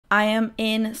I am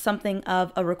in something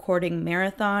of a recording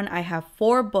marathon. I have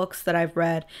 4 books that I've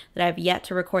read that I've yet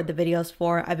to record the videos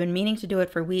for. I've been meaning to do it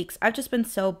for weeks. I've just been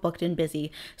so booked and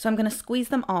busy. So I'm going to squeeze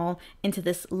them all into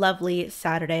this lovely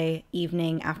Saturday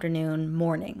evening, afternoon,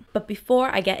 morning. But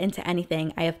before I get into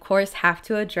anything, I of course have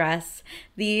to address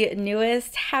the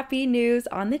newest happy news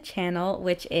on the channel,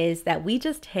 which is that we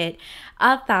just hit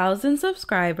 1,000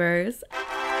 subscribers.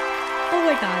 Oh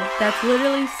my god, that's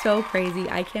literally so crazy.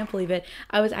 I can't believe it.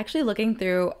 I was actually looking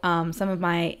through some of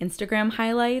my Instagram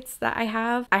highlights that I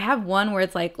have. I have one where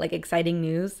it's like exciting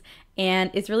news, and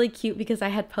it's really cute because I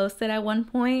had posted at one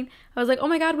point. I was like, oh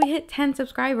my god, we hit 10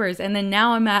 subscribers, and then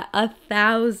now I'm at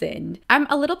 1,000. I'm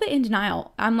a little bit in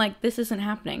denial. I'm like, this isn't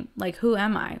happening. Like, who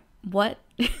am I? What?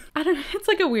 I don't know. It's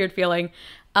like a weird feeling.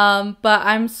 But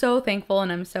I'm so thankful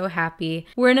and I'm so happy.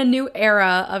 We're in a new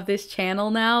era of this channel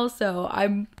now, so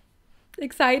I'm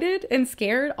excited and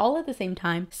scared all at the same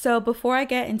time. So before I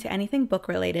get into anything book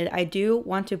related, I do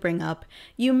want to bring up,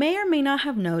 you may or may not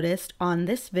have noticed on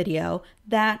this video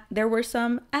that there were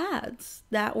some ads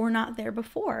that were not there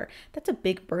before. That's a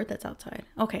big bird that's outside.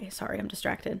 Okay, sorry, I'm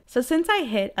distracted. So since I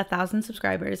hit 1,000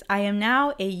 subscribers, I am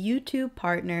now a YouTube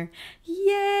partner.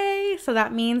 Yay! So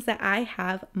that means that I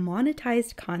have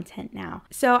monetized content now.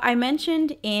 So I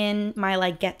mentioned in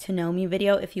my get to know me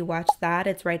video, if you watched that,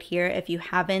 it's right here. If you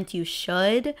haven't, you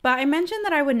should. But I mentioned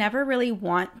that I would never really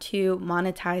want to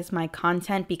monetize my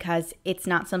content because it's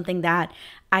not something that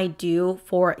I do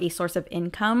for a source of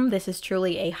income. This is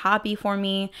truly a hobby for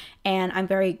me, and I'm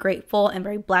very grateful and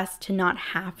very blessed to not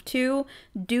have to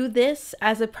do this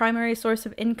as a primary source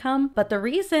of income. But the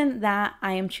reason that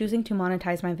I am choosing to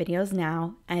monetize my videos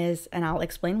now is, and I'll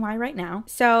explain why right now.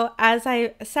 So as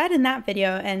I said in that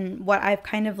video, and what I've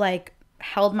kind of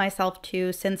held myself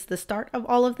to since the start of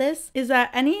all of this, is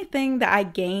that anything that I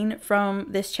gain from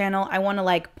this channel, I want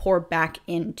to pour back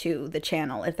into the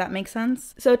channel, if that makes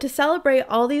sense. So to celebrate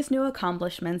all these new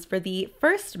accomplishments for the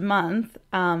first month,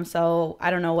 so I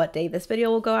don't know what day this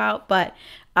video will go out, but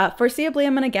foreseeably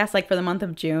I'm gonna guess for the month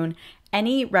of June,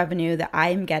 any revenue that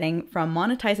I'm getting from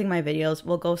monetizing my videos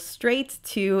will go straight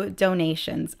to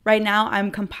donations. Right now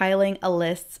I'm compiling a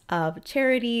list of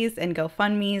charities and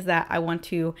GoFundMes that I want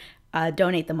to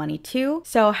donate the money to.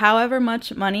 So however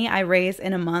much money I raise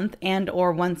in a month, and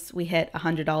or once we hit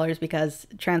 $100, because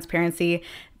transparency,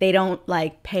 they don't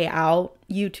pay out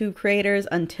YouTube creators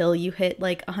until you hit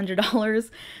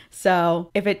 $100. So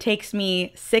if it takes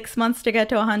me 6 months to get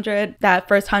to 100, that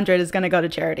first 100 is going to go to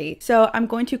charity. So I'm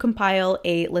going to compile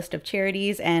a list of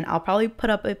charities, and I'll probably put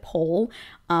up a poll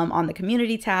on the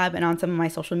community tab and on some of my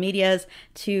social medias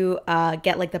to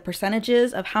get the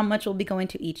percentages of how much will be going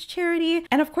to each charity.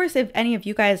 And of course, if any of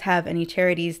you guys have any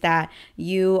charities that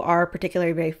you are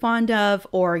particularly very fond of,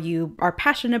 or you are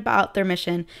passionate about their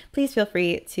mission, please feel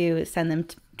free to send them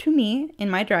to me in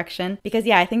my direction, because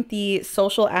yeah, I think the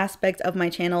social aspect of my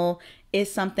channel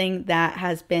is something that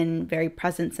has been very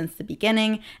present since the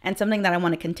beginning, and something that I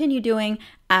want to continue doing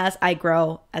as I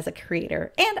grow as a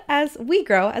creator and as we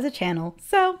grow as a channel.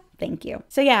 So thank you.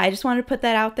 So yeah, I just wanted to put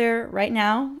that out there right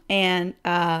now, and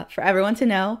for everyone to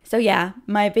know. So yeah,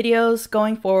 my videos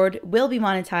going forward will be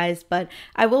monetized, but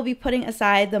I will be putting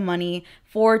aside the money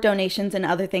for donations and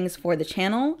other things for the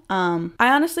channel. I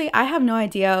have no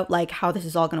idea how this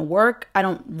is all gonna work. I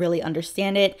don't really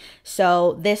understand it.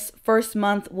 So this first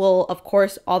month will, of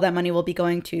course, all that money will be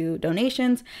going to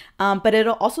donations, but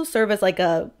it'll also serve as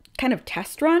a kind of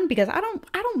test run, because I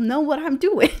don't know what I'm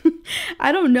doing.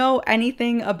 I don't know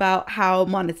anything about how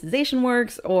monetization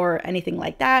works or anything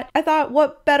like that. I thought,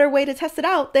 what better way to test it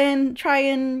out than try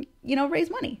and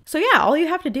raise money. So yeah, all you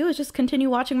have to do is just continue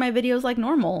watching my videos like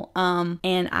normal,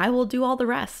 and I will do all the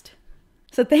rest.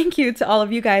 So thank you to all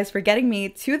of you guys for getting me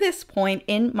to this point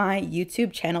in my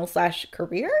YouTube channel /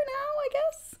 career now, I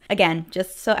guess. Again,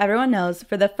 just so everyone knows,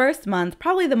 for the first month,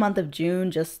 probably the month of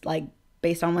June, just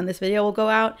based on when this video will go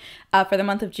out, for the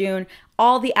month of June,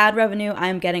 all the ad revenue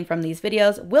I'm getting from these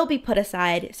videos will be put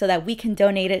aside so that we can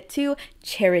donate it to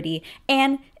charity.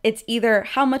 And it's either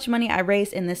how much money I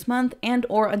raise in this month and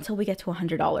or until we get to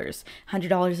 $100.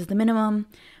 $100 is the minimum.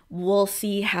 We'll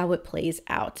see how it plays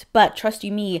out. But trust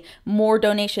you me, more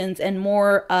donations and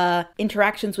more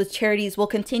interactions with charities will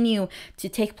continue to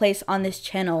take place on this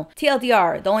channel.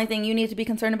 TLDR, the only thing you need to be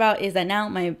concerned about is that now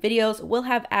my videos will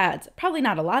have ads. Probably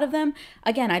not a lot of them.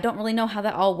 Again, I don't really know how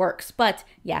that all works, but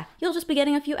yeah, you'll just be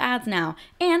getting a few ads now.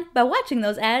 And by watching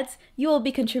those ads, you will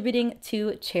be contributing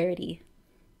to charity.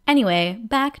 Anyway,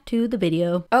 back to the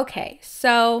video. Okay,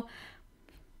 so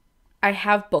I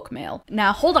have book mail.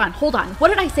 Now, hold on. What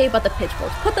did I say about the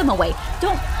pitchforks? Put them away.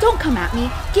 Don't come at me.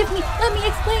 Let me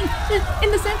explain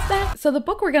in the sense that. So the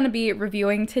book we're going to be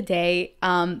reviewing today,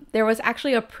 there was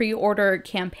actually a pre-order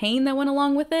campaign that went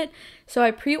along with it. So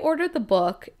I pre-ordered the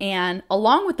book, and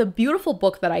along with the beautiful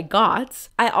book that I got,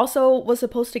 I also was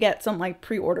supposed to get some like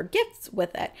pre-order gifts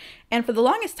with it. And for the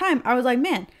longest time, I was like,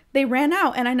 man, they ran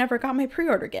out and I never got my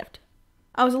pre-order gift.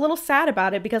 I was a little sad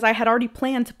about it because I had already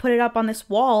planned to put it up on this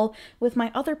wall with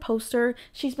my other poster.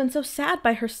 She's been so sad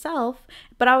by herself.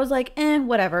 But I was like,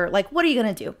 whatever. Like, what are you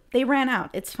going to do? They ran out.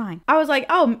 It's fine. I was like,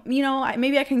 oh, you know,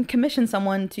 maybe I can commission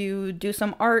someone to do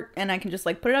some art and I can just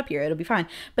like put it up here. It'll be fine.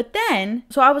 But then,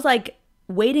 so I was like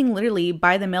waiting literally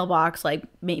by the mailbox, like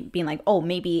being like, oh,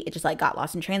 maybe it just like got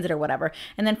lost in transit or whatever.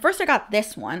 And then first I got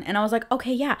this one and I was like,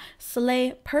 okay, yeah,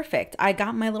 slay, perfect. I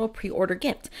got my little pre-order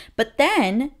gift. But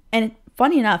then, and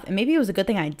funny enough, and maybe it was a good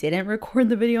thing I didn't record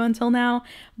the video until now,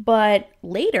 but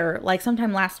later, like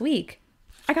sometime last week,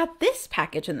 I got this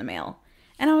package in the mail.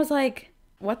 And I was like,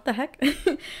 what the heck?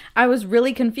 I was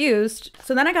really confused.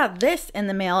 So then I got this in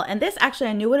the mail, and this actually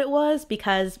I knew what it was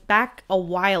because back a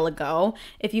while ago,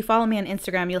 if you follow me on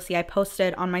Instagram, you'll see I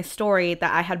posted on my story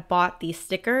that I had bought these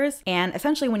stickers, and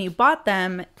essentially when you bought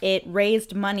them, it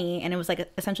raised money, and it was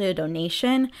like essentially a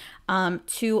donation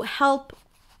to help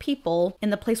people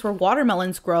in the place where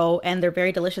watermelons grow, and they're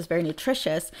very delicious, very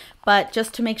nutritious, but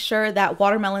just to make sure that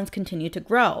watermelons continue to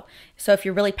grow. So if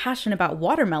you're really passionate about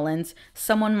watermelons,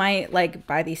 someone might like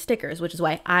buy these stickers, which is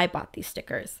why I bought these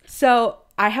stickers. So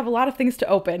I have a lot of things to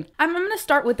open. I'm going to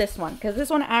start with this one because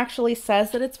this one actually says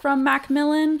that it's from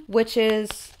Macmillan, which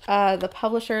is the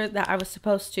publisher that I was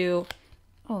supposed to.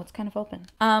 Oh, it's kind of open.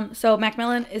 So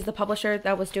Macmillan is the publisher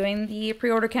that was doing the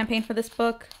pre-order campaign for this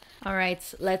book. All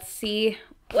right, let's see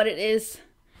what it is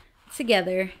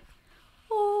together.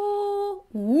 Oh,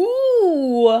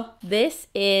 ooh! This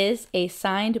is a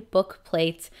signed book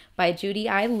plate by Judy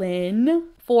I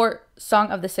for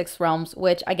Song of the Six Realms,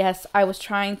 which I guess I was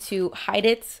trying to hide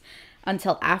it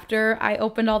until after I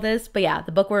opened all this. But yeah,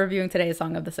 the book we're reviewing today is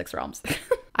Song of the Six Realms.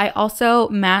 I also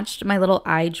matched my little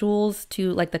eye jewels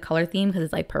to like the color theme because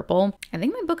it's like purple. I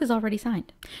think my book is already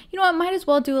signed. You know what? Might as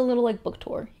well do a little like book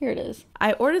tour. Here it is.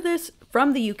 I ordered this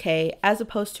from the UK as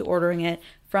opposed to ordering it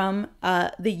from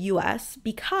the US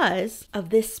because of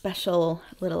this special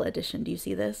little edition. Do you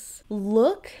see this?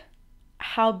 Look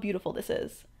how beautiful this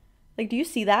is. Like, do you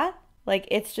see that? Like,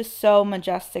 it's just so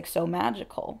majestic, so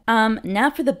magical. Now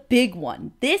for the big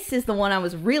one. This is the one I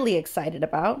was really excited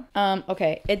about.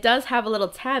 Okay, it does have a little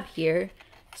tab here,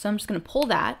 so I'm just gonna pull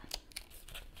that.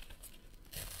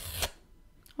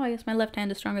 Oh, I guess my left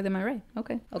hand is stronger than my right.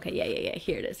 Okay. Okay, yeah.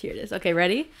 Here it is. Okay,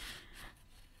 ready?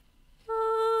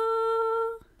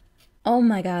 Oh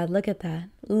my God, look at that.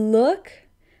 Look.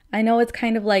 I know it's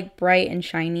kind of like bright and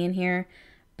shiny in here,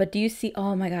 but do you see?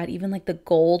 Oh my God, even like the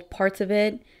gold parts of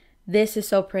it. This is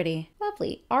so pretty.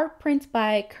 Lovely. Art prints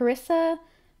by Carissa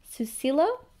Susilo.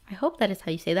 I hope that is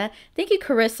how you say that. Thank you,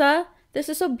 Carissa. This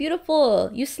is so beautiful.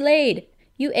 You slayed.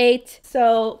 You ate.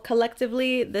 So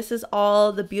collectively, this is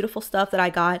all the beautiful stuff that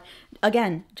I got.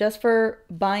 Again, just for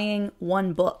buying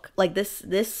one book. Like this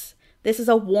is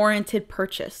a warranted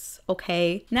purchase,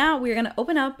 okay? Now we're gonna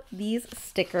open up these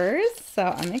stickers.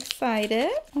 So I'm excited.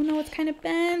 Oh no, it's kind of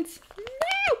bent.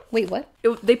 No! Wait, what?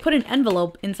 They put an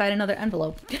envelope inside another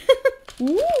envelope.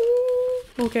 Ooh,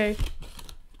 okay.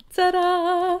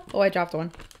 Ta-da! Oh, I dropped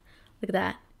one. Look at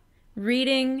that.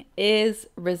 Reading is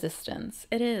resistance.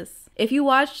 It is. If you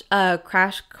watch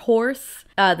Crash Course,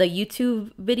 the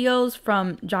YouTube videos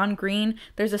from John Green,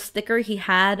 there's a sticker he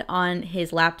had on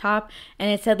his laptop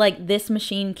and it said like, this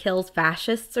machine kills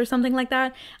fascists or something like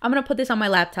that. I'm gonna put this on my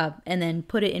laptop and then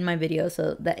put it in my video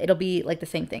so that it'll be like the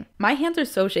same thing. My hands are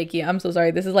so shaky. I'm so sorry.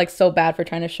 This is like so bad for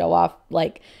trying to show off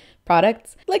like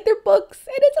products. Like they're books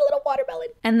and it's a little watermelon.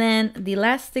 And then the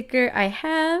last sticker I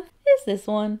have is this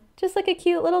one. Just like a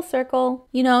cute little circle,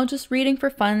 you know, just reading for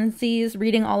funsies,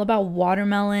 reading all about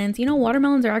watermelons. You know,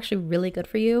 watermelons are actually really good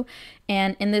for you.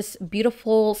 And in this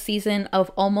beautiful season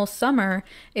of almost summer,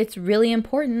 it's really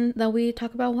important that we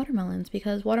talk about watermelons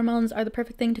because watermelons are the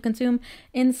perfect thing to consume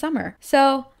in summer.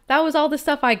 So that was all the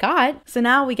stuff I got. So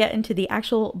now we get into the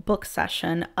actual book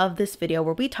session of this video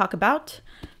where we talk about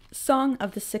Song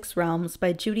of the Six Realms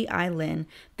by Judy I.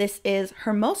 This is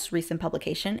her most recent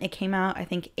publication. It came out, I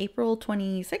think, April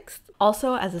 26th.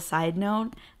 Also, as a side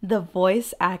note, the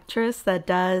voice actress that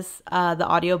does the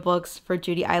audiobooks for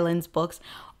Judy I.'s books,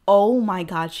 oh my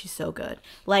God, she's so good.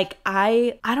 Like,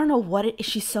 I don't know what it is.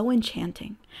 She's so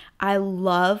enchanting. I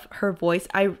love her voice.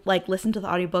 I like listened to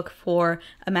the audiobook for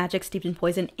A Magic Steeped in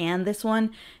Poison and this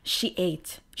one.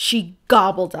 She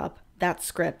gobbled up that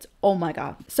script. Oh my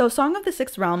god. So Song of the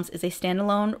Six Realms is a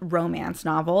standalone romance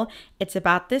novel. It's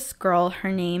about this girl.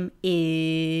 Her name is...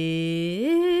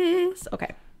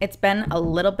 Okay. It's been a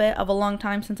little bit of a long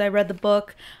time since I read the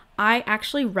book. I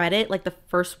actually read it like the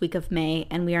first week of May,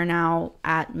 and we are now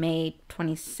at May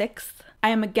 26th. I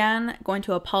am again going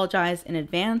to apologize in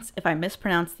advance if I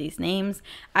mispronounce these names.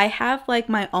 I have like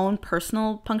my own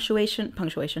personal pronunciation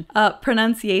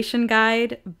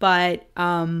guide, but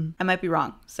I might be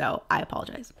wrong, so I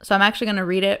apologize. So I'm actually going to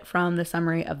read it from the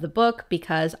summary of the book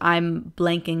because I'm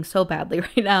blanking so badly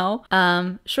right now.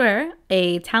 Sure,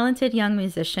 a talented young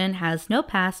musician has no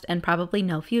past and probably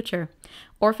no future.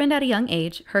 Orphaned at a young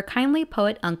age, her kindly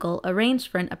poet uncle arranged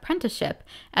for an apprenticeship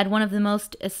at one of the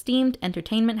most esteemed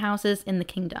entertainment houses in the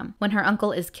kingdom. When her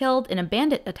uncle is killed in a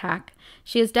bandit attack,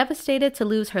 she is devastated to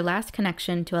lose her last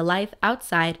connection to a life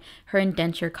outside her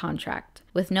indenture contract.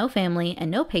 With no family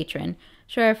and no patron,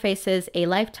 Shura faces a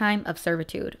lifetime of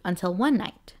servitude until one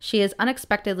night she is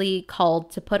unexpectedly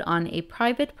called to put on a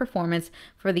private performance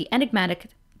for the enigmatic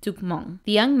Duke Mong.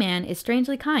 The young man is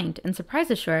strangely kind and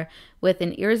surprises Shura with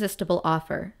an irresistible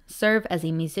offer: serve as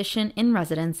a musician in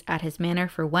residence at his manor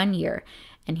for 1 year,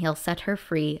 and he'll set her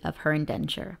free of her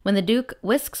indenture. When the Duke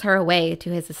whisks her away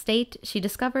to his estate, she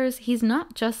discovers he's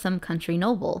not just some country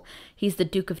noble. He's the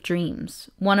Duke of Dreams,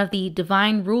 one of the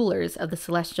divine rulers of the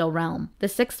celestial realm. The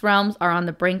six realms are on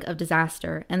the brink of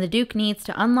disaster, and the Duke needs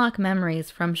to unlock memories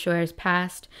from Shura's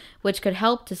past, which could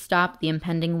help to stop the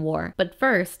impending war. But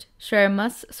first, Shura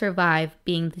must survive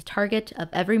being the target of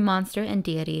every monster and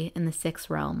deity in the six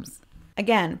realms.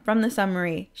 Again, from the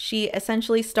summary, she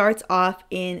essentially starts off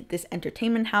in this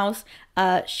entertainment house.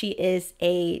 She is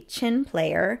a qin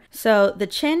player. So the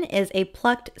qin is a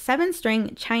plucked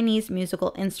 7-string Chinese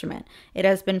musical instrument. It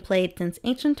has been played since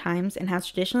ancient times and has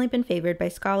traditionally been favored by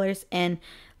scholars in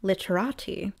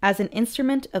literati as an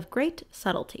instrument of great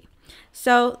subtlety.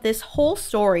 So this whole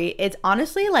story is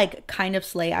honestly like kind of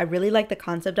slay. I really like the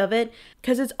concept of it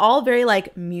because it's all very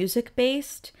like music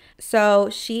based. So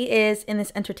she is in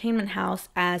this entertainment house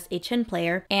as a qin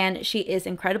player, and she is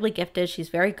incredibly gifted. She's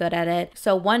very good at it.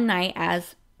 So one night,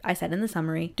 as I said in the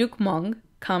summary, Duke Mong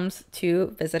comes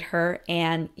to visit her,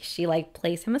 and she like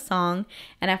plays him a song,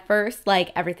 and at first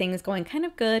like everything is going kind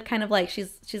of good, kind of like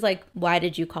she's like, why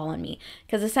did you call on me?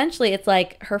 Because essentially it's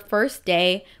like her first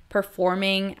day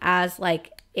performing as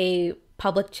like a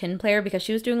public qin player, because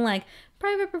she was doing like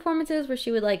private performances where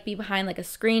she would like be behind like a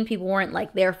screen. People weren't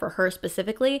like there for her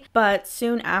specifically, but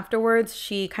soon afterwards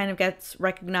she kind of gets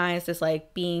recognized as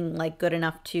like being like good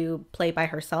enough to play by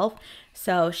herself.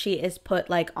 So she is put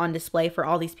like on display for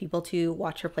all these people to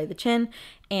watch her play the qin.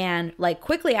 And like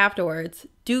quickly afterwards,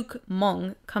 Duke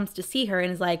Mong comes to see her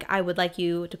and is like, I would like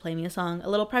you to play me a song, a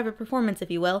little private performance, if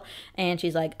you will. And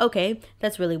she's like, okay,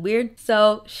 that's really weird.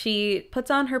 So she puts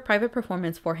on her private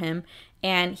performance for him,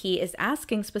 and he is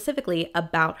asking specifically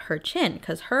about her qin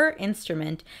because her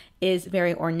instrument is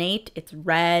very ornate. It's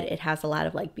red. It has a lot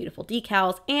of like beautiful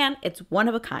decals, and it's one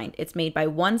of a kind. It's made by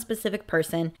one specific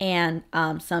person, and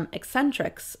some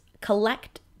eccentrics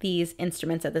collect these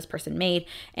instruments that this person made,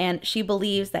 and she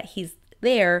believes that he's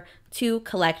there to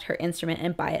collect her instrument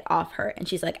and buy it off her. And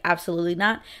she's like, absolutely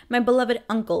not. My beloved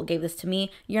uncle gave this to me.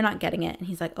 You're not getting it. And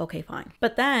he's like, okay, fine.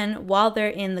 But then while they're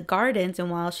in the gardens and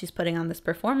while she's putting on this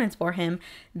performance for him,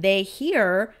 they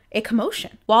hear a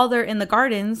commotion. While they're in the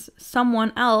gardens,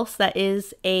 someone else that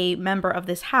is a member of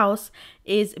this house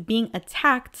is being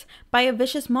attacked by a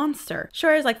vicious monster.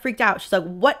 Shura is like freaked out. She's like,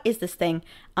 what is this thing?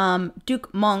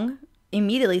 Duke Mong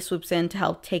immediately swoops in to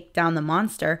help take down the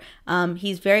monster.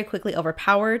 He's very quickly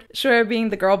overpowered. Shura, being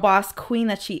the girl boss queen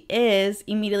that she is,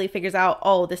 immediately figures out,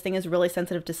 oh, this thing is really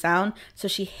sensitive to sound. So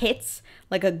she hits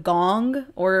like a gong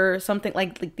or something,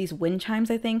 like these wind chimes,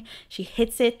 I think. She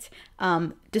hits it,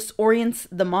 disorients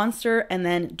the monster, and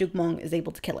then Duke Mong is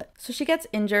able to kill it. So she gets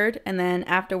injured, and then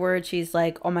afterwards she's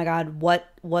like, oh my god, what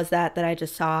was that I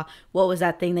just saw? What was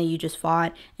that thing that you just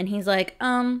fought? And he's like,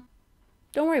 don't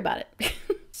worry about it.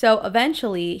 So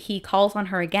eventually he calls on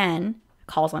her again,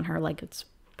 calls on her like it's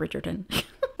Bridgerton.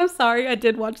 I'm sorry, I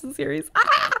did watch the series.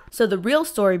 So the real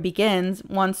story begins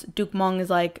once Duke Mong is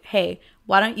like, hey,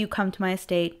 why don't you come to my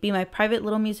estate, be my private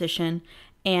little musician,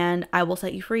 and I will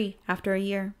set you free after a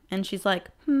year. And she's like,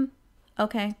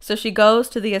 okay. So she goes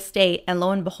to the estate, and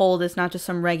lo and behold, it's not just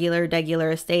some regular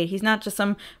estate. He's not just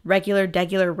some regular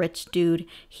rich dude.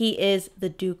 He is the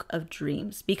Duke of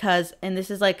Dreams. Because, and this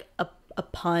is like a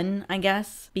pun, I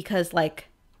guess, because like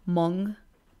Mong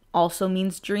also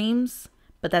means dreams,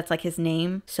 but that's like his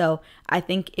name. So I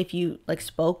think if you like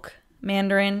spoke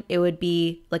Mandarin, it would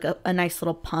be like a nice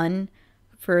little pun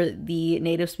for the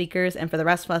native speakers, and for the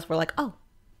rest of us, we're like, oh,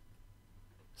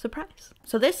 Surprise.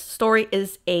 So this story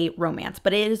is a romance,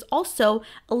 but it is also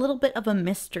a little bit of a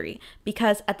mystery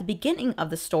because at the beginning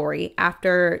of the story,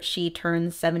 after she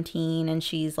turns 17 and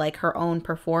she's like her own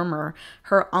performer,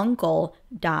 her uncle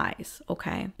dies,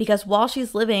 okay? Because while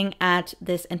she's living at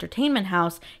this entertainment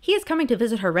house, he is coming to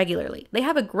visit her regularly. They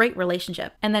have a great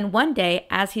relationship. And then one day,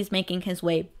 as he's making his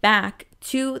way back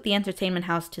to the entertainment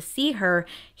house to see her,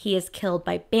 he is killed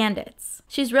by bandits.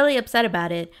 She's really upset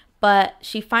about it, but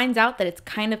she finds out that it's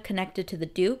kind of connected to the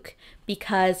Duke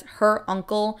because her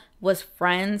uncle was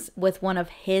friends with one of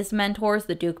his mentors,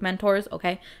 the Duke mentors.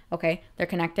 Okay, they're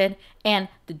connected. And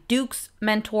the Duke's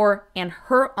mentor and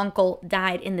her uncle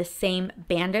died in the same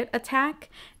bandit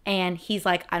attack. And he's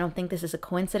like, I don't think this is a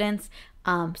coincidence.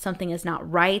 Something is not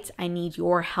right. I need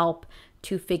your help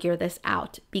to figure this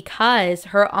out, because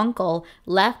her uncle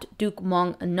left Duke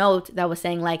Mong a note that was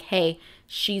saying like, hey,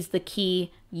 she's the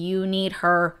key. You need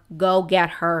her. Go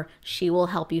get her. She will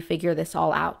help you figure this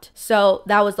all out. So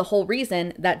that was the whole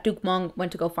reason that Duke Mong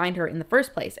went to go find her in the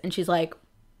first place. And she's like,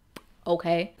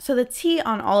 okay. So the tea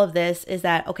on all of this is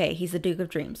that, okay, he's the Duke of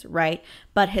Dreams, right?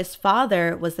 But his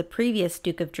father was the previous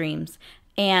Duke of Dreams.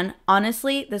 And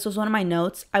honestly, this was one of my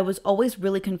notes. I was always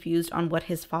really confused on what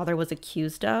his father was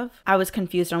accused of. I was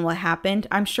confused on what happened.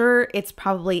 I'm sure it's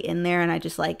probably in there and I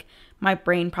just like, my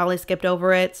brain probably skipped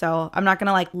over it. So I'm not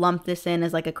gonna like lump this in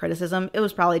as like a criticism. It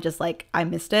was probably just like, I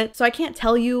missed it. So I can't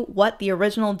tell you what the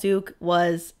original Duke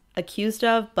was accused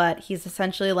of, but he's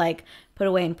essentially like put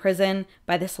away in prison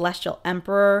by the Celestial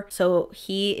Emperor. So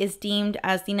he is deemed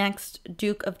as the next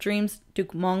Duke of Dreams,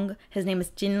 Duke Mong. His name is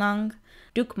Jinlang.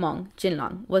 Duke Mong,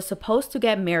 Jinlang, was supposed to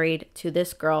get married to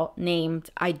this girl named,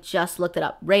 I just looked it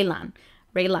up, Raylan,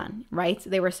 right?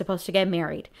 They were supposed to get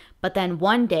married. But then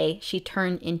one day she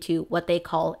turned into what they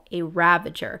call a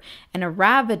Ravager. And a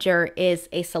Ravager is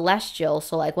a celestial,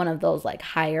 so like one of those like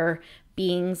higher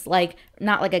beings, like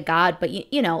not like a god, but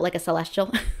you know, like a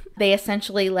celestial. They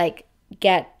essentially like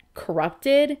get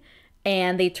corrupted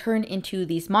and they turn into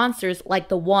these monsters like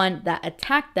the one that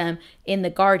attacked them in the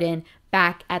garden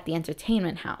back at the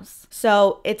entertainment house.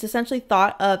 So it's essentially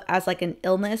thought of as like an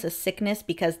illness, a sickness,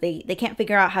 because they can't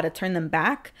figure out how to turn them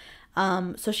back.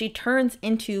 So she turns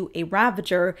into a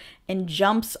Ravager and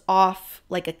jumps off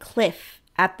like a cliff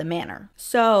at the manor.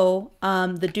 So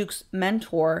the Duke's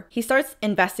mentor, he starts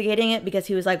investigating it because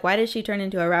he was like, why did she turn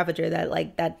into a Ravager?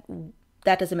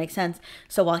 That doesn't make sense.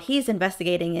 So while he's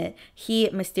investigating it, he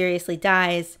mysteriously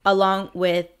dies along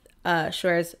with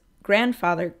Shuer's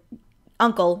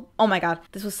uncle. Oh my god,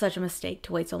 this was such a mistake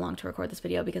to wait so long to record this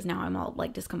video because now I'm all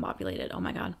like discombobulated. Oh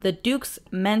my god. The Duke's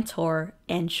mentor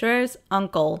and Shuer's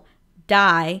uncle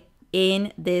die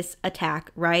in this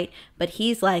attack, right? But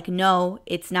he's like, no,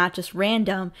 it's not just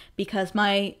random because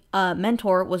my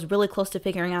mentor was really close to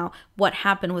figuring out what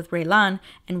happened with Raylan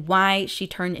and why she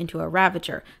turned into a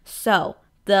Ravager. So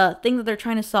the thing that they're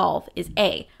trying to solve is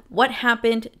A, what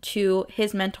happened to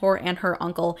his mentor and her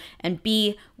uncle, and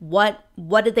B, what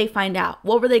did they find out?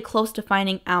 What were they close to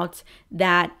finding out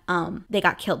that they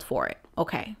got killed for it?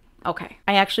 Okay.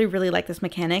 I actually really like this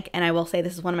mechanic, and I will say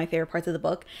this is one of my favorite parts of the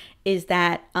book, is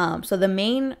that so the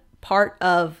main part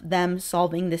of them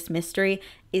solving this mystery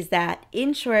is that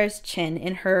in Shuer's chin,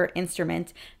 in her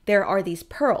instrument, there are these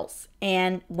pearls.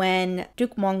 And when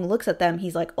Duke Mong looks at them,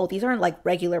 he's like, oh, these aren't like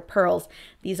regular pearls.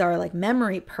 These are like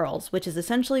memory pearls, which is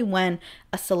essentially when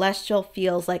a celestial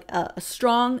feels like a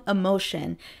strong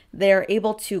emotion, they're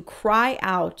able to cry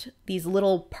out these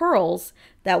little pearls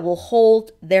that will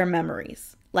hold their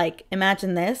memories. Like,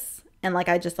 imagine this. And like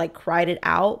I just like cried it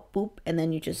out, boop, and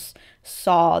then you just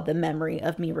saw the memory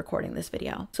of me recording this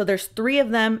video. So there's 3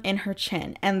 of them in her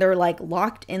chin and they're like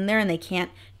locked in there and they can't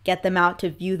get them out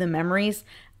to view the memories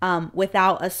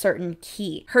without a certain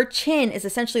key. Her chin is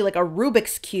essentially like a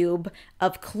Rubik's Cube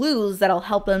of clues that'll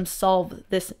help them solve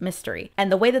this mystery.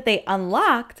 And the way that they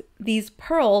unlocked these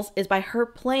pearls is by her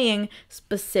playing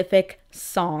specific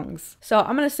songs. So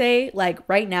I'm gonna say, like,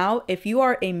 right now, if you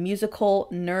are a musical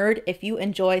nerd, if you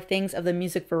enjoy things of the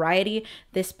music variety,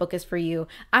 this book is for you.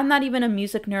 I'm not even a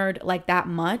music nerd like that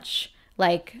much.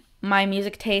 Like, my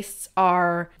music tastes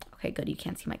are... Okay, good, you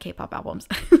can't see my K-pop albums.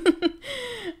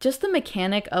 Just the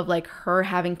mechanic of like her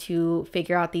having to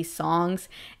figure out these songs,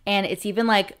 and it's even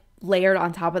like layered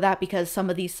on top of that because some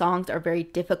of these songs are very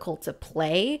difficult to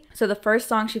play. So the first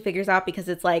song she figures out because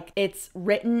it's like it's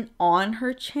written on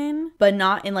her chin but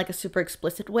not in like a super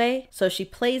explicit way. So she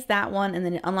plays that one and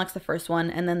then it unlocks the first one,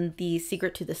 and then the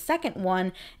secret to the second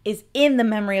one is in the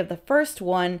memory of the first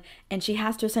one, and she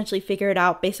has to essentially figure it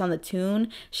out based on the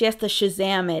tune. She has to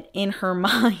Shazam it in her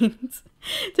mind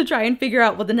to try and figure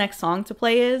out what the next song to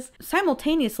play is.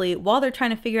 Simultaneously, while they're trying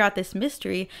to figure out this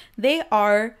mystery, they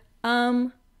are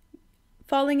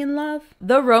falling in love.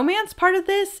 The romance part of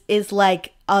this is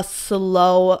like a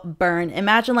slow burn.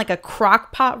 Imagine like a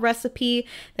crock pot recipe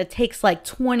that takes like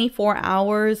 24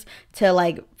 hours to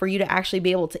like for you to actually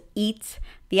be able to eat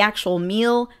the actual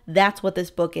meal. That's what this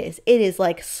book is. It is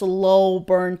like slow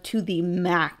burn to the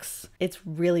max. It's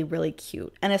really, really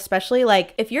cute. And especially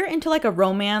like if you're into like a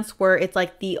romance where it's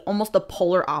like the almost the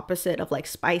polar opposite of like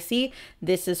spicy,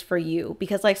 this is for you.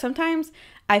 Because like sometimes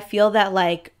I feel that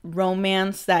like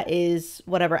romance that is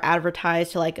whatever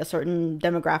advertised to like a certain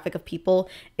demographic of people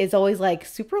is always like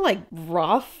super like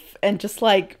rough and just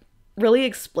like really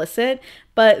explicit,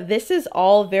 but this is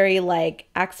all very like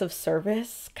acts of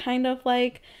service kind of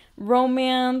like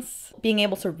romance, being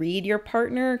able to read your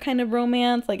partner kind of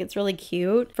romance. Like it's really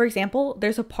cute. For example,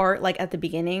 there's a part like at the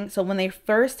beginning, so when they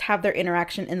first have their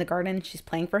interaction in the garden, she's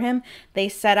playing for him, they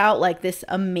set out like this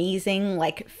amazing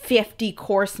like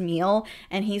 50-course meal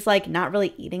and he's like not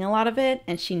really eating a lot of it,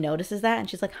 and she notices that and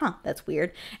she's like, huh, that's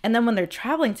weird. And then when they're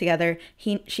traveling together,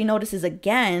 she notices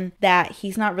again that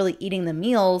he's not really eating the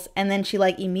meals, and then she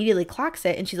like immediately clocks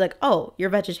it and she's like, oh, you're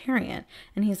vegetarian.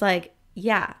 And he's like,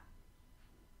 yeah,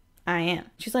 I am.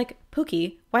 She's like,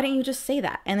 Pookie, why didn't you just say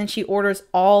that? And then she orders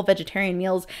all vegetarian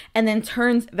meals and then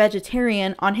turns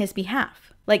vegetarian on his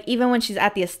behalf. Like even when she's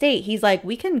at the estate, he's like,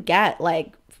 we can get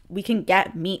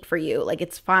meat for you. Like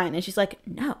it's fine. And she's like,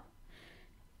 no.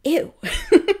 Ew.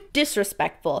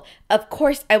 Disrespectful. Of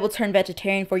course I will turn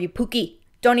vegetarian for you, Pookie.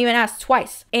 Don't even ask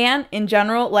twice. And in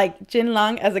general, like Jin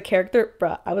Lang as a character,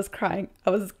 bruh, I was crying. I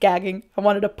was gagging. I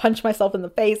wanted to punch myself in the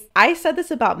face. I said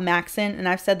this about Maxon, and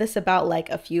I've said this about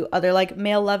like a few other like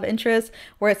male love interests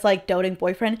where it's like doting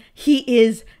boyfriend. He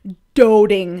is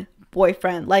doting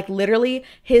boyfriend. Like literally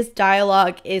his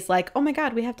dialogue is like, oh my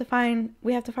god, we have to find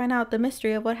out the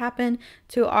mystery of what happened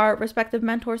to our respective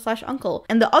mentor / uncle.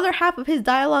 And the other half of his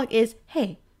dialogue is,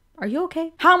 hey, are you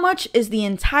okay? How much is the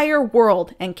entire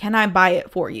world and can I buy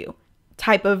it for you?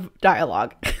 Type of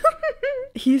dialogue.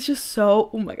 He's just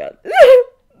so, oh my god.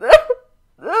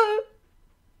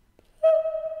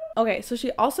 Okay, so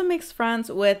she also makes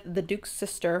friends with the Duke's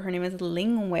sister. Her name is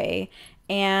Ling Wei,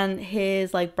 and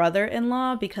his like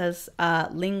brother-in-law, because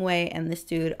Ling Wei and this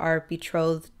dude are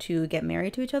betrothed to get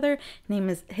married to each other.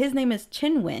 His name is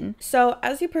Chin Win. So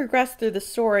as you progress through the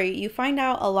story, you find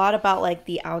out a lot about like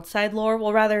the outside lore.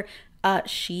 Well, rather,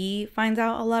 she finds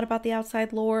out a lot about the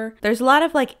outside lore. There's a lot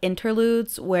of like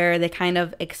interludes where they kind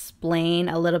of explain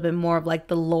a little bit more of like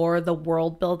the lore, the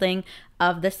world building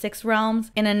of the Six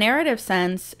Realms. In a narrative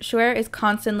sense, Shuer is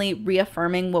constantly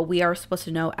reaffirming what we are supposed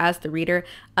to know as the reader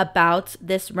about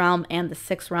this realm and the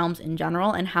Six Realms in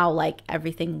general and how like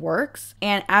everything works.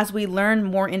 And as we learn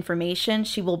more information,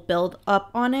 she will build up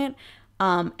on it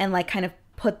and like kind of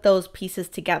put those pieces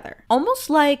together. Almost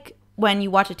like when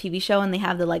you watch a TV show and they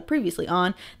have the like previously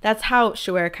on, that's how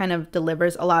Shuer kind of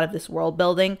delivers a lot of this world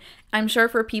building. I'm sure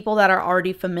for people that are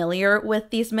already familiar with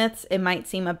these myths, it might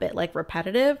seem a bit like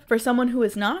repetitive. For someone who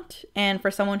is not, and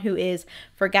for someone who is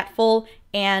forgetful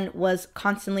and was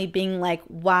constantly being like,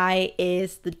 why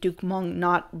is the Duke Mong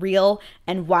not real?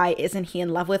 And why isn't he in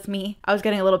love with me? I was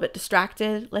getting a little bit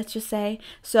distracted, let's just say.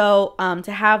 So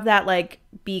to have that like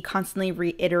be constantly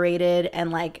reiterated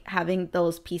and like having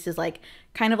those pieces like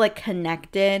kind of like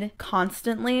connected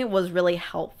constantly was really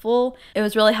helpful. It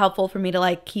was really helpful for me to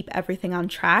like keep everything on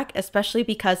track, especially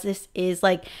because this is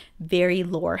like very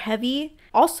lore heavy.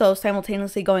 Also,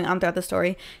 simultaneously going on throughout the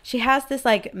story, she has this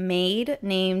like maid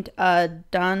named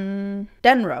Denro.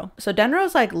 So Denro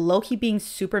is like low-key being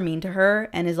super mean to her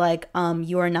and is like,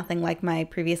 you are nothing like my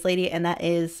previous lady, and that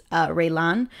is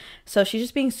Raylan. So she's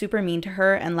just being super mean to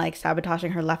her and like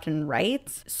sabotaging her left and right.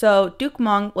 So Duke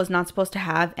Mong was not supposed to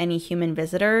have any human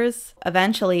visitors.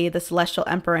 Eventually, the Celestial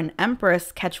Emperor and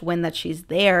Empress catch wind that she's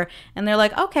there, and they're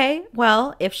like, okay,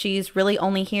 well, if she's really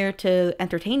only here to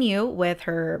entertain you with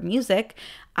her music,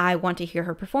 I want to hear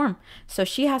her perform. So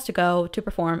she has to go to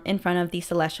perform in front of the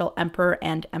Celestial Emperor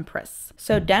and Empress.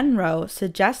 So Denro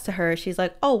suggests to her, she's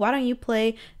like, oh, why don't you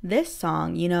play this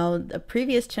song? You know, the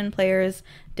previous Chin players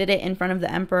did it in front of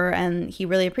the Emperor and he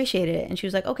really appreciated it. And she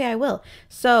was like, okay, I will.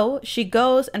 So she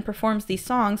goes and performs these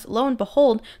songs. Lo and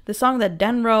behold, the song that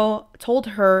Denro told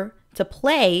her to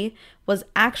play was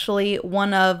actually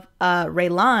one of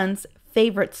Raylan's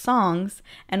favorite songs,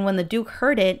 and when the Duke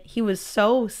heard it, he was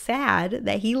so sad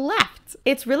that he left.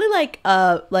 It's really like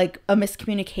a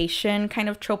miscommunication kind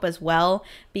of trope as well,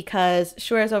 because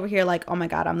Shue's over here like, oh my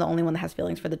god, I'm the only one that has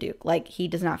feelings for the Duke. Like, he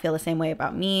does not feel the same way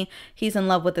about me. He's in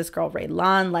love with this girl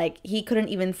Raylan. Like, he couldn't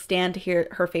even stand to hear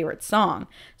her favorite song.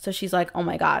 So she's like, oh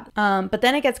my god. But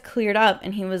then it gets cleared up,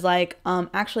 and he was like,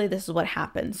 actually, this is what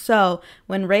happened. So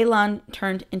when Raylan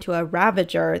turned into a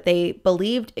Ravager, they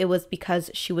believed it was because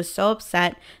she was so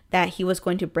upset that he was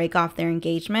going to break off their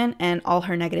engagement, and all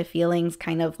her negative feelings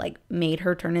kind of like made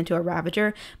her turn into a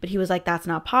Ravager. But he was like, that's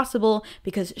not possible,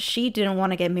 because she didn't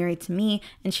want to get married to me,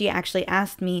 and she actually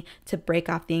asked me to break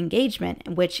off the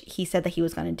engagement, which he said that he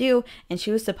was going to do, and she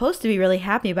was supposed to be really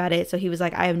happy about it. So he was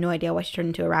like, I have no idea why she turned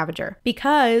into a Ravager,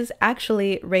 because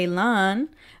actually Raylan,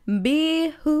 be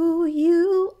who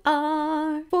you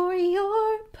are for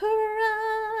your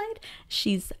pride,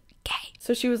 she's gay.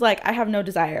 So she was like, I have no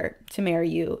desire to marry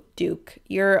you, Duke.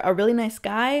 You're a really nice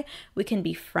guy. We can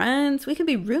be friends. We can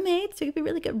be roommates. We can be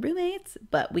really good roommates,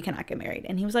 but we cannot get married.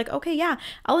 And he was like, okay, yeah,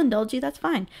 I'll indulge you. That's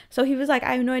fine. So he was like,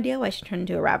 I have no idea why she turned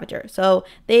into a Ravager. So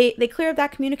they clear up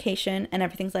that communication, and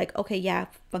everything's like, okay, yeah,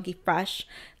 funky fresh.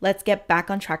 Let's get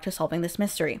back on track to solving this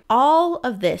mystery. All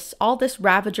this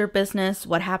Ravager business,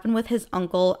 what happened with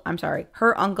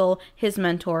her uncle, his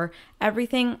mentor,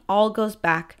 everything all goes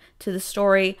back to the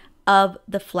story of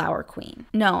the Flower Queen.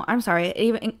 No, I'm sorry.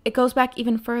 It goes back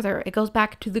even further. It goes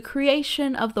back to the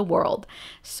creation of the world.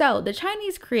 So the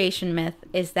Chinese creation myth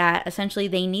is that essentially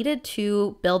they needed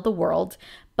to build the world,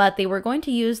 but they were going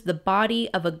to use the body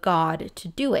of a god to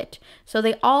do it. So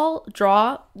they all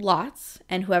draw lots,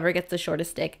 and whoever gets the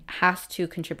shortest stick has to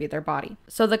contribute their body.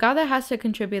 So the god that has to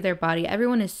contribute their body,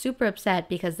 everyone is super upset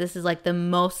because this is like the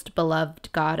most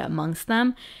beloved god amongst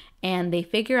them. And they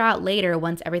figure out later,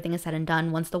 once everything is said and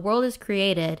done, once the world is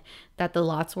created, that the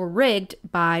lots were rigged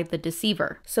by the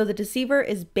deceiver. So the deceiver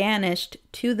is banished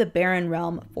to the barren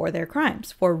realm for their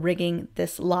crimes, for rigging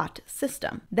this lot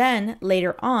system. Then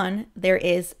later on, there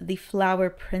is the Flower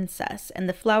Princess, and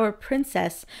the Flower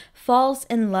Princess falls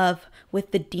in love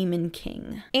with the Demon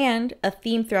King. And a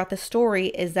theme throughout the story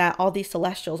is that all these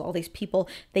celestials, all these people,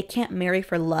 they can't marry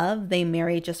for love. They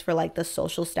marry just for like the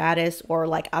social status or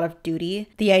like out of duty.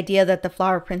 The idea that the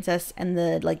Flower Princess and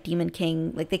the like Demon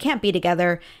King, like they can't be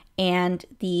together. And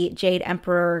the Jade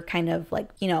Emperor kind of like,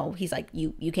 you know, he's like,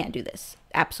 you can't do this.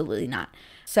 Absolutely not.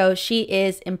 So she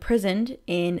is imprisoned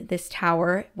in this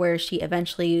tower where she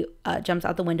eventually jumps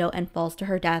out the window and falls to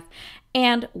her death.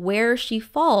 And where she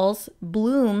falls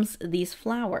blooms these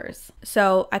flowers.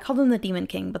 So I call him the Demon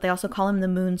King, but they also call him the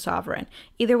Moon Sovereign.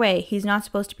 Either way, he's not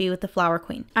supposed to be with the Flower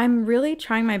Queen. I'm really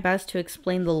trying my best to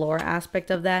explain the lore aspect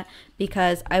of that,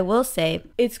 because I will say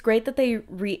it's great that they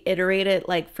reiterate it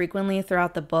like frequently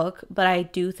throughout the book, but I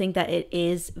do think that it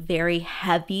is very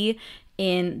heavy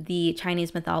in the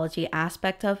Chinese mythology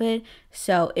aspect of it.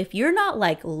 So if you're not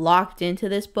like locked into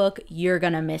this book, you're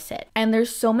gonna miss it. And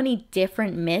there's so many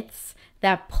different myths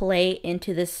that play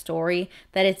into this story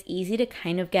that it's easy to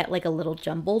kind of get like a little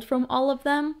jumbled from all of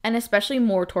them, and especially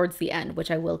more towards the end,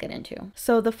 which I will get into.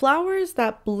 So the flowers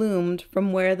that bloomed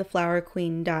from where the Flower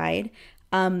Queen died,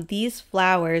 these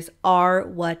flowers are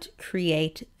what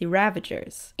create the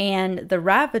Ravagers. And the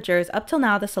Ravagers, up till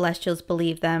now, the Celestials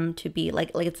believe them to be like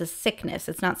it's a sickness.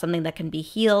 It's not something that can be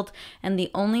healed, and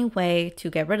the only way to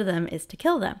get rid of them is to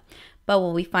kill them. But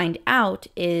what we find out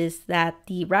is that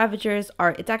the Ravagers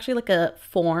it's actually like a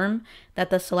form that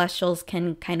the Celestials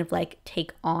can kind of like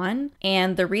take on.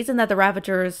 And the reason that the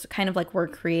Ravagers kind of like were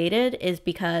created is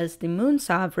because the Moon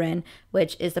Sovereign,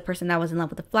 which is the person that was in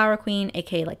love with the Flower Queen,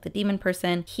 aka like the demon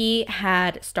person, he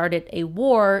had started a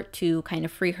war to kind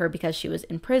of free her because she was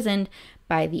imprisoned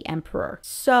by the Emperor.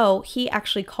 So he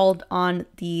actually called on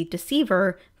the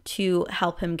Deceiver to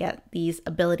help him get these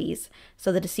abilities.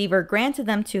 So the Deceiver granted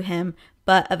them to him,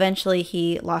 but eventually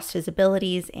he lost his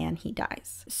abilities and he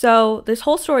dies. So this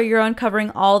whole story, you're uncovering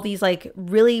all these like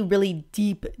really, really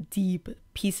deep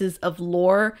pieces of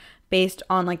lore based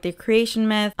on like the creation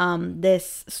myth,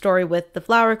 this story with the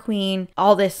Flower Queen,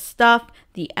 all this stuff,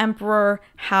 the Emperor,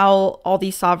 how all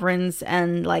these sovereigns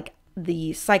and like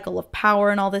the cycle of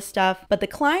power and all this stuff. But the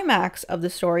climax of the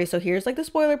story, so here's like the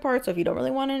spoiler part, so if you don't really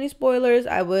want any spoilers,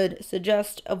 I would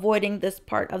suggest avoiding this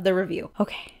part of the review.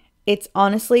 Okay, it's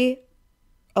honestly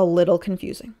a little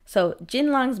confusing. So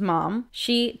Jinlang's mom,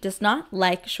 she does not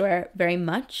like Shuer very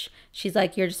much. She's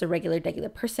like, you're just a regular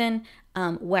person.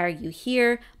 Why are you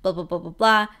here? Blah, blah, blah, blah,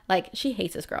 blah. Like, she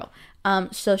hates this girl.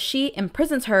 So she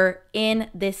imprisons her in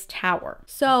this tower.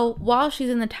 So while she's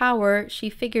in the tower, she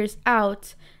figures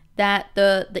out that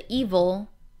the evil,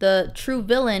 the true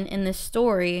villain in this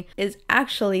story is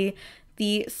actually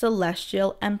the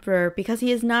Celestial Emperor, because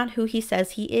he is not who he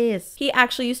says he is. He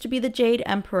actually used to be the Jade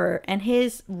Emperor, and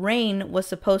his reign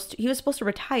was he was supposed to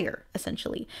retire,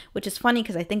 essentially, which is funny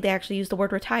because I think they actually used the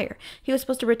word retire. He was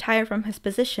supposed to retire from his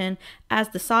position as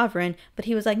the sovereign, but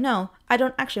he was like, no, I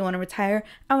don't actually want to retire.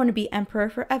 I want to be emperor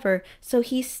forever. So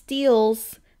he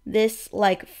steals this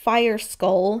like fire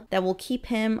skull that will keep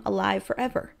him alive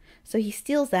forever. So he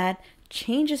steals that,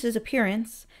 changes his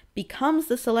appearance, becomes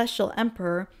the Celestial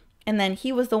Emperor, and then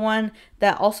he was the one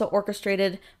that also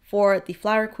orchestrated for the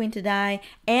Flower Queen to die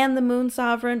and the Moon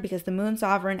Sovereign, because the Moon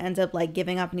Sovereign ends up like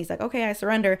giving up and he's like, okay, I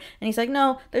surrender. And he's like,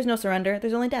 no, there's no surrender.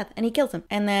 There's only death. And he kills him.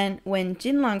 And then when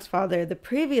Jinlong's father, the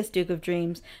previous Duke of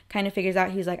Dreams, kind of figures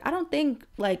out, he's like,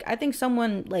 I think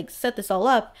someone like set this all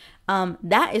up.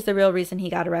 That is the real reason he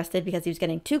got arrested, because he was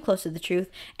getting too close to the truth.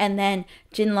 And then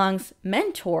Jinlong's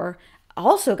mentor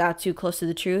also got too close to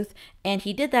the truth, and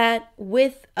he did that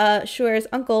with Shuer's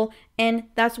uncle, and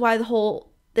that's why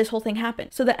this whole thing happened.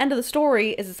 So the end of the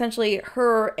story is essentially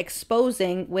her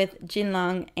exposing with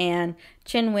Jinlong and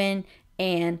Chenwen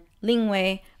and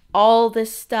Lingwei all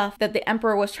this stuff that the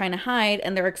emperor was trying to hide,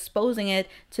 and they're exposing it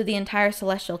to the entire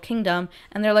celestial kingdom.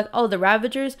 And they're like, oh, the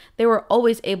Ravagers, they were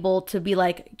always able to be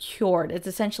like cured. It's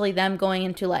essentially them going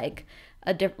into like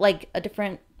a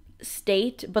different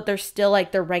state, but they're still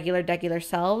like their regular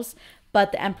selves.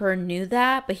 But the emperor knew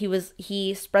that, but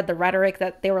he spread the rhetoric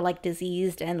that they were like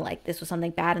diseased and like this was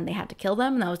something bad and they had to kill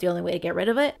them, and that was the only way to get rid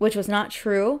of it, which was not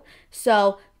true.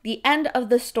 So the end of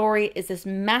the story is this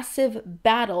massive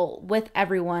battle with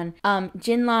everyone.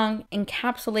 Jinlong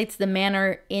encapsulates the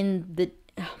manor in the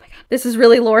oh my god, this is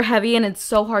really lore heavy and it's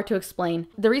so hard to explain.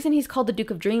 The reason he's called the Duke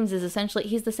of Dreams is essentially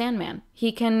he's the Sandman.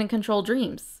 He can control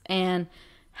dreams and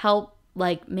help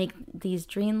like make these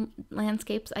dream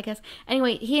landscapes, I guess.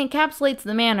 Anyway, he encapsulates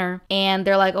the manor, and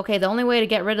they're like, okay, the only way to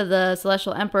get rid of the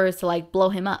Celestial Emperor is to like blow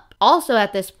him up. Also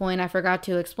at this point, I forgot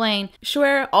to explain,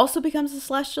 Shuer also becomes a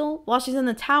Celestial. While she's in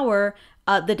the tower,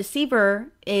 the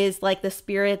Deceiver is like the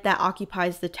spirit that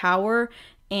occupies the tower,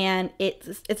 and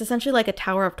it's essentially like a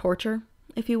tower of torture,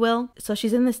 if you will. So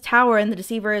she's in this tower, and the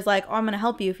Deceiver is like, oh, I'm gonna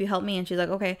help you if you help me. And she's like,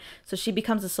 okay. So she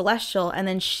becomes a Celestial, and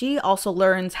then she also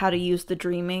learns how to use the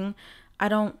dreaming. I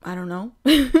don't know.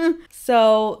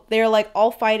 So they're like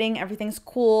all fighting. Everything's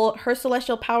cool. Her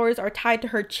celestial powers are tied to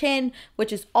her chin,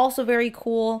 which is also very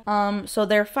cool. So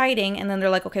they're fighting, and then they're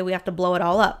like, okay, we have to blow it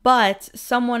all up. But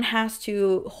someone has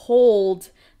to hold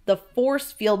the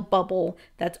force field bubble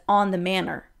that's on the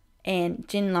manor, and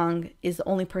Jinlong is the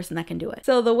only person that can do it.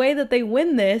 So the way that they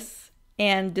win this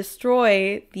and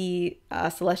destroy the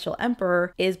Celestial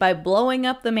Emperor is by blowing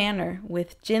up the manor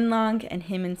with Jinlong and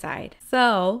him inside.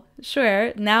 So,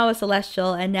 Shuer, now a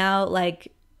Celestial and now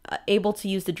like able to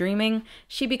use the dreaming,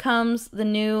 she becomes the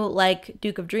new like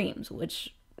Duke of Dreams,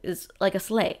 which is like a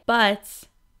slay. But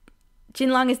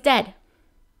Jinlong is dead.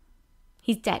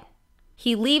 He's dead.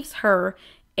 He leaves her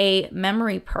a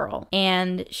memory pearl,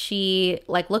 and she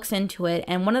like looks into it,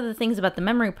 and one of the things about the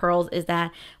memory pearls is that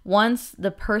once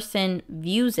the person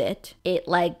views it, it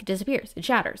like disappears, it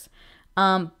shatters,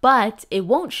 but it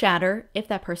won't shatter if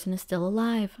that person is still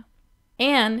alive.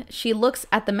 And she looks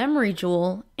at the memory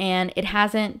jewel and it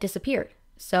hasn't disappeared,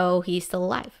 so he's still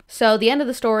alive. So the end of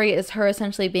the story is her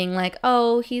essentially being like,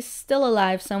 oh, he's still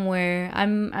alive somewhere,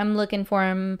 I'm looking for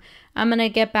him, I'm gonna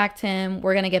get back to him,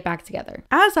 we're gonna get back together.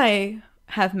 As I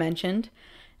have mentioned,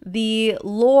 the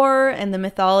lore and the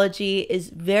mythology is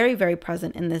very, very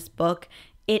present in this book.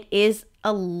 It is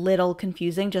a little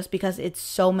confusing just because it's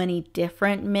so many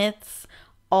different myths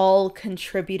all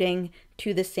contributing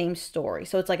to the same story.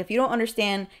 So it's like if you don't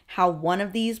understand how one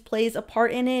of these plays a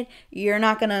part in it, you're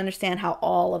not going to understand how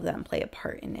all of them play a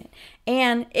part in it.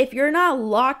 And if you're not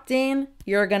locked in,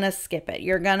 you're going to skip it.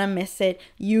 You're going to miss it.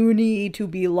 You need to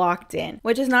be locked in,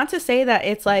 which is not to say that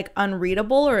it's like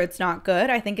unreadable or it's not good.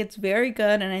 I think it's very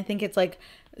good, and I think it's like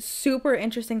super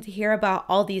interesting to hear about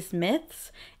all these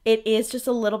myths. It is just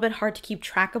a little bit hard to keep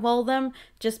track of all of them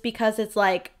just because it's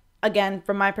like, again,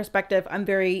 from my perspective, I'm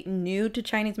very new to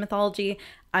Chinese mythology.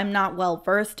 I'm not well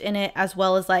versed in it, as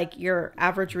well as like your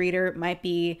average reader might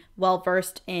be well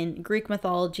versed in Greek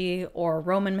mythology or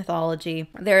Roman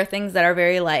mythology. There are things that are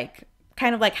very like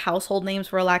kind of like household names,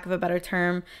 for a lack of a better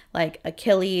term, like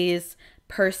Achilles,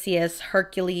 Perseus,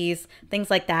 Hercules, things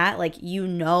like that, like you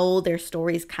know their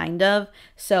stories kind of.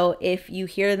 So if you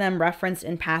hear them referenced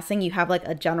in passing, you have like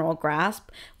a general grasp,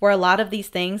 where a lot of these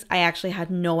things I actually had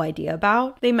no idea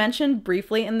about. They mentioned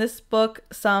briefly in this book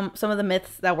some of the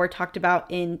myths that were talked about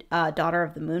in Daughter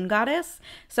of the Moon Goddess.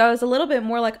 So I was a little bit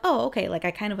more like, oh, okay, like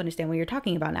I kind of understand what you're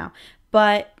talking about now.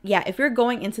 But yeah, if you're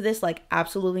going into this like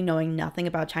absolutely knowing nothing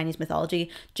about Chinese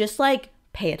mythology, just like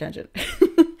pay attention.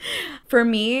 For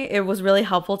me, it was really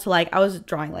helpful to like, I was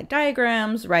drawing like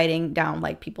diagrams, writing down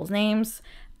like people's names.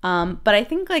 But I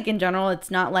think like in general,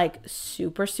 it's not like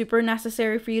super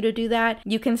necessary for you to do that.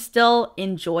 You can still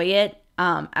enjoy it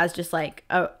as just like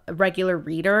a regular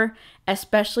reader,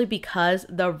 especially because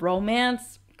the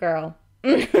romance, girl,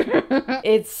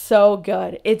 it's so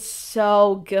good. It's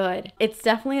so good. It's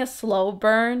definitely a slow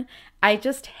burn. I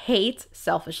just hate,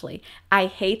 selfishly, I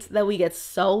hate that we get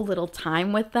so little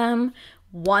time with them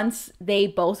once they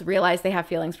both realize they have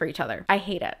feelings for each other. I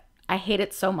hate it. I hate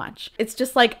it so much. It's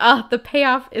just like, the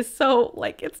payoff is so,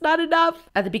 like, it's not enough.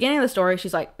 At the beginning of the story,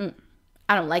 she's like,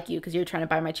 I don't like you because you're trying to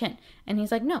bite my chin. And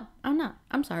he's like, no, I'm not.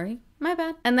 I'm sorry. My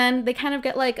bad. And then they kind of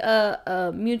get like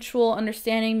a mutual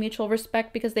understanding, mutual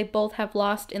respect, because they both have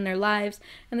lost in their lives.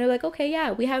 And they're like, okay,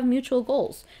 yeah, we have mutual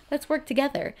goals. Let's work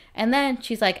together. And then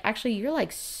she's like, actually, you're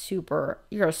a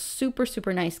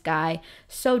super nice guy.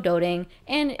 So doting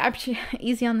and actually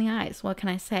easy on the eyes. What can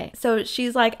I say? So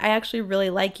she's like, I actually really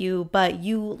like you, but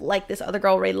you like this other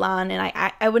girl, Raylan,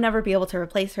 and I would never be able to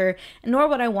replace her, nor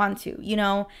would I want to, you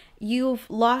know? You've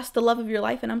lost the love of your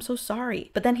life and I'm so sorry.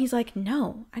 But then he's like,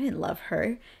 no, I didn't love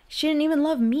her. She didn't even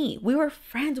love me. We were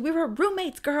friends. We were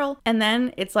roommates, girl. And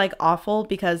then it's like awful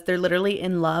because they're literally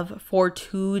in love for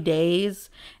 2 days.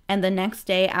 And the next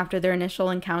day after their initial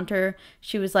encounter,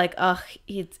 she was like, ugh,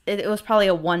 it was probably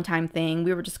a one-time thing.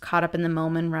 We were just caught up in the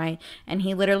moment, right? And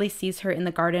he literally sees her in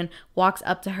the garden, walks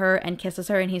up to her and kisses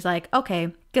her. And he's like,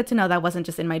 okay, good to know that wasn't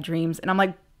just in my dreams. And I'm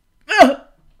like, ugh.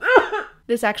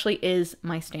 This actually is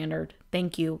my standard.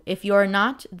 Thank you. If you are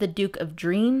not the Duke of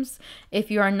Dreams, if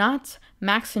you are not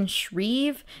Max and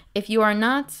Shreve, if you are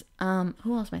not,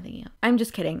 who else am I thinking of? I'm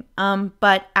just kidding.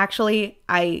 But actually,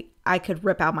 I could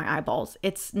rip out my eyeballs.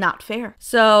 It's not fair.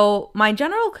 So my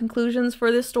general conclusions for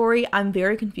this story, I'm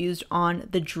very confused on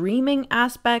the dreaming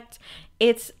aspect.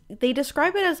 They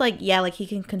describe it as like, yeah, like he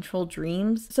can control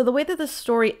dreams. So the way that the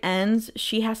story ends,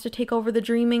 she has to take over the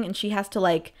dreaming and she has to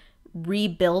like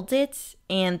rebuild it,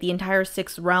 and the entire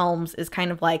 6 realms is kind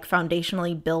of like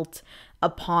foundationally built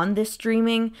upon this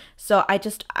dreaming. So I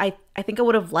think I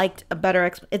would have liked a better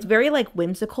it's very like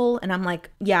whimsical, and I'm like,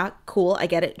 yeah, cool, I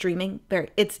get it, dreaming,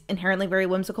 it's inherently very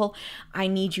whimsical. I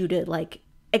need you to like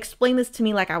explain this to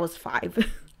me like I was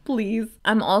 5. Please.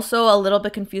 I'm also a little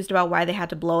bit confused about why they had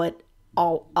to blow it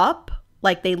all up.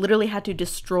 Like they literally had to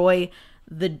destroy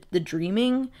the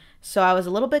dreaming. So I was a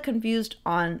little bit confused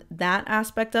on that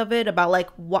aspect of it, about like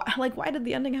why did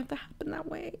the ending have to happen that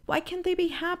way? Why can't they be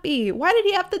happy? Why did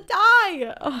he have to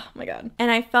die? Oh my god.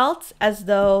 And I felt as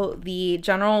though the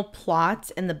general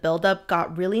plot and the buildup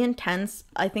got really intense,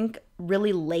 I think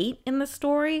really late in the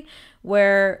story,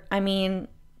 where, I mean,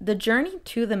 the journey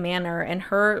to the manor and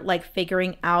her like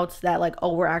figuring out that like,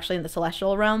 oh, we're actually in the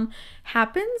celestial realm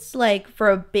happens like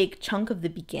for a big chunk of the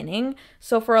beginning.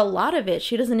 So for a lot of it,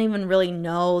 she doesn't even really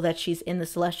know that she's in the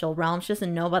celestial realm. She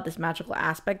doesn't know about this magical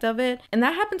aspect of it. And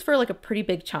that happens for like a pretty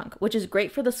big chunk, which is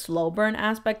great for the slow burn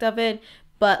aspect of it.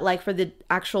 But like for the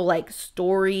actual like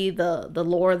story, the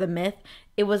lore, the myth,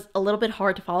 it was a little bit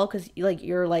hard to follow because like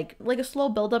you're like a slow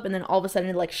buildup, and then all of a sudden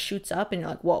it like shoots up and you're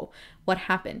like, whoa, what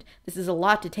happened? This is a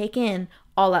lot to take in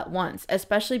all at once,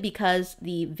 especially because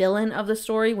the villain of the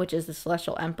story, which is the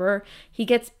Celestial Emperor, he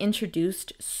gets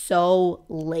introduced so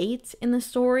late in the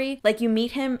story. Like you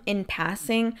meet him in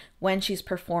passing when she's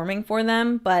performing for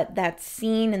them, but that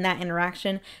scene and that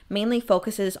interaction mainly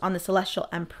focuses on the Celestial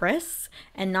Empress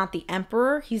and not the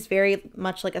Emperor. He's very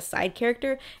much like a side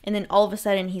character, and then all of a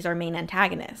sudden he's our main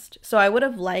antagonist. So I would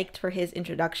have liked for his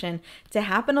introduction to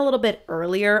happen a little bit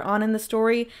earlier on in the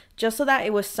story, just so that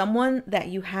it was someone that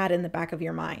you had in the back of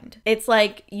your mind. It's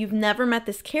like you've never met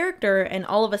this character and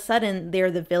all of a sudden they're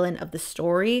the villain of the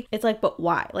story. It's like, but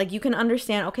why? Like you can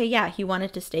understand, okay, yeah, he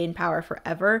wanted to stay in power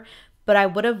forever, but I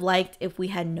would have liked if we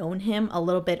had known him a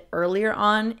little bit earlier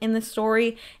on in the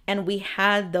story and we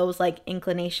had those like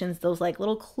inclinations, those like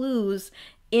little clues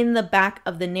in the back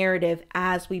of the narrative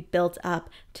as we built up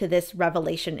to this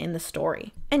revelation in the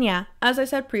story. And yeah, as I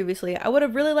said previously, I would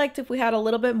have really liked if we had a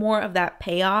little bit more of that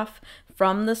payoff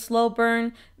from the slow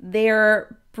burn.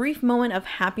 Their brief moment of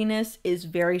happiness is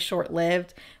very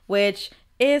short-lived, which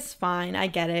is fine. I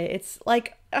get it. It's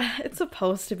like it's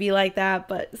supposed to be like that,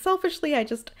 but selfishly,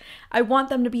 I want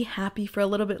them to be happy for a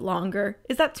little bit longer.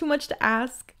 Is that too much to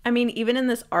ask? I mean, even in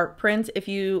this art print, if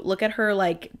you look at her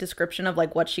like description of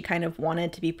like what she kind of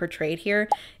wanted to be portrayed here,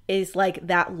 is like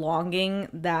that longing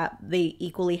that they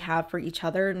equally have for each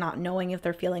other, not knowing if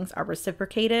their feelings are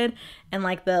reciprocated, and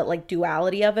like the like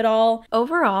duality of it all.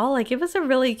 Overall, like it was a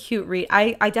really cute read.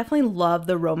 I definitely love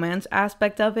the romance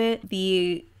aspect of it.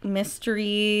 The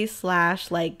mystery slash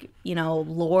like, you know,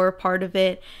 lore part of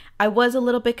it, I was a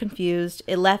little bit confused.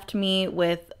 It left me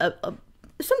with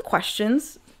some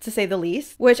questions, to say the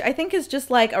least, which I think is just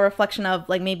like a reflection of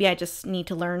like maybe I just need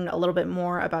to learn a little bit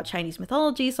more about Chinese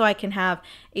mythology so I can have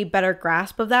a better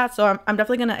grasp of that. So I'm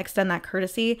definitely going to extend that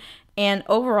courtesy. And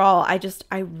overall,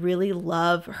 I really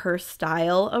love her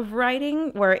style of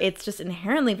writing, where it's just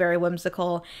inherently very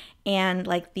whimsical, and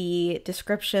like the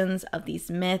descriptions of these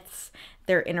myths,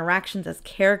 their interactions as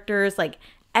characters, like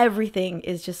everything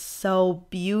is just so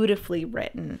beautifully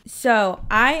written. So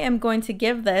I am going to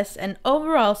give this an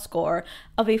overall score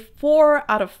of a 4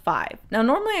 out of 5. Now,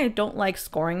 normally I don't like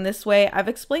scoring this way. I've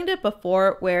explained it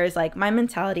before, whereas like my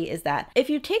mentality is that if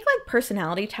you take like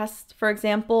personality tests, for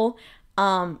example,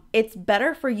 it's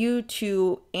better for you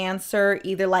to answer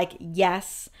either like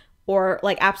yes or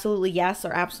like absolutely yes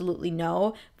or absolutely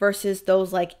no versus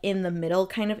those like in the middle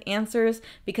kind of answers,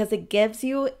 because it gives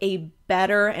you a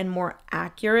better and more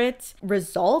accurate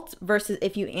result versus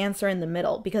if you answer in the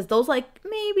middle, because those like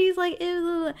maybes,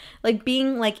 like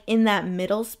being like in that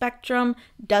middle spectrum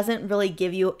doesn't really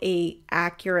give you a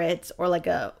accurate or like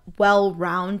a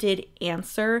well-rounded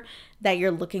answer that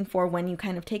you're looking for when you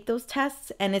kind of take those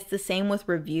tests. And it's the same with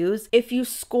reviews. If you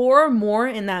score more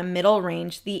in that middle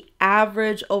range, the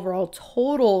average overall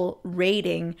total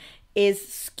rating is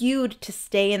skewed to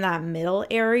stay in that middle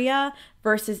area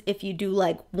versus if you do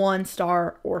like 1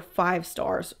 star or 5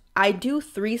 stars. I do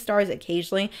 3 stars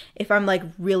occasionally if I'm like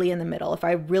really in the middle. If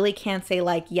I really can't say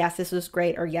like, yes, this was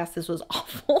great or yes, this was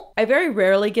awful. I very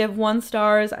rarely give 1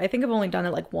 stars. I think I've only done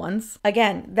it like once.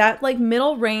 Again, that like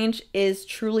middle range is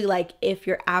truly like if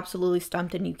you're absolutely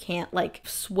stumped and you can't like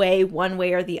sway one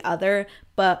way or the other.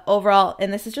 But overall,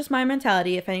 and this is just my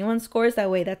mentality, if anyone scores that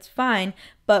way, that's fine.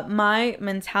 But my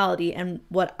mentality and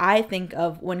what I think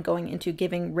of when going into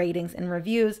giving ratings and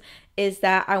reviews is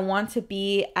that I want to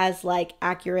be as like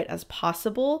accurate as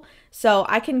possible. So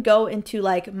I can go into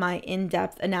like my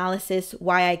in-depth analysis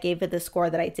why I gave it the score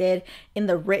that I did in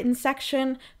the written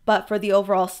section. But for the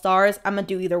overall stars, I'm gonna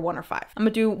do either 1 or 5. I'm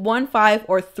gonna do 1, 5,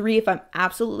 or 3 if I'm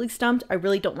absolutely stumped. I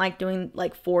really don't like doing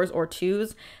like 4s or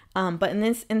 2s. But in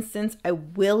this instance, I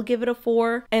will give it a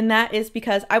 4. And that is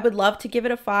because I would love to give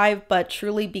it a 5, but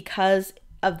truly because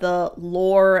of the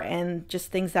lore and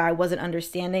just things that I wasn't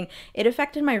understanding, it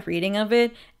affected my reading of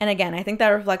it. And again, I think that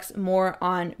reflects more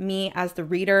on me as the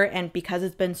reader, and because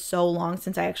it's been so long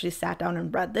since I actually sat down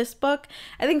and read this book,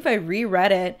 I think if I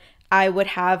reread it, I would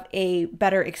have a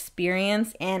better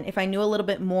experience. And if I knew a little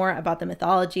bit more about the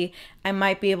mythology, I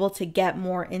might be able to get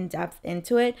more in depth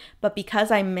into it. But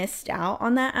because I missed out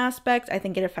on that aspect, I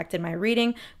think it affected my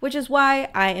reading, which is why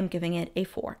I am giving it a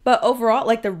 4. But overall,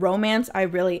 like the romance, I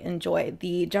really enjoyed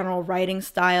the general writing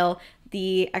style,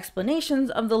 the explanations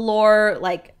of the lore,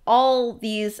 like all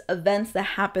these events that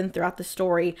happen throughout the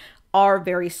story are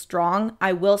very strong.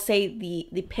 I will say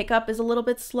the pickup is a little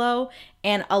bit slow,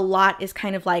 and a lot is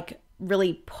kind of like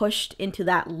really pushed into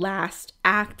that last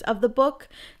act of the book.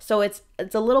 So it's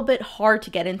a little bit hard to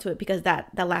get into it because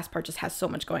that last part just has so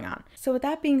much going on. So with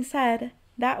that being said,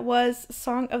 that was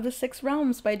Song of the Six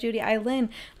Realms by Judy I.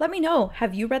 Let me know,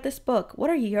 have you read this book? What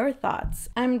are your thoughts?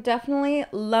 I'm definitely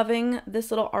loving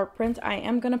this little art print. I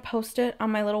am going to post it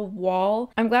on my little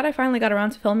wall. I'm glad I finally got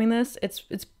around to filming this. It's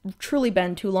truly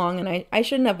been too long, and I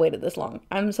shouldn't have waited this long.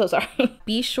 I'm so sorry.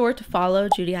 Be sure to follow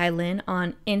Judy I.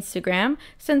 on Instagram.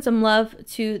 Send some love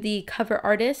to the cover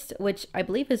artist, which I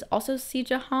believe is also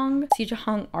Sija Hong. Sija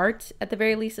Hong Art, at the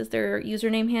very least, is their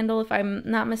username handle, if I'm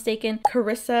not mistaken.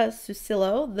 Carissa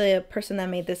Susillo, the person that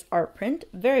made this art print.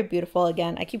 Very beautiful.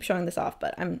 Again, I keep showing this off,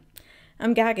 but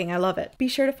I'm gagging. I love it. Be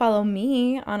sure to follow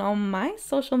me on all my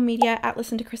social media at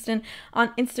Listen to Kristen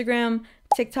on Instagram,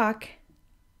 TikTok,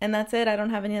 and that's it. I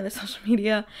don't have any other social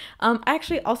media. I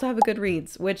actually also have a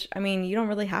Goodreads, which, I mean, you don't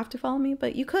really have to follow me,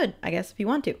 but you could, I guess, if you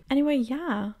want to. Anyway,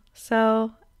 yeah.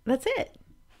 So that's it.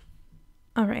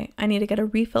 All right, I need to get a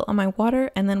refill on my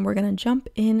water, and then we're gonna jump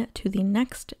into the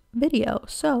next video.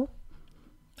 So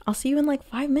I'll see you in like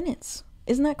 5 minutes.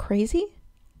 Isn't that crazy?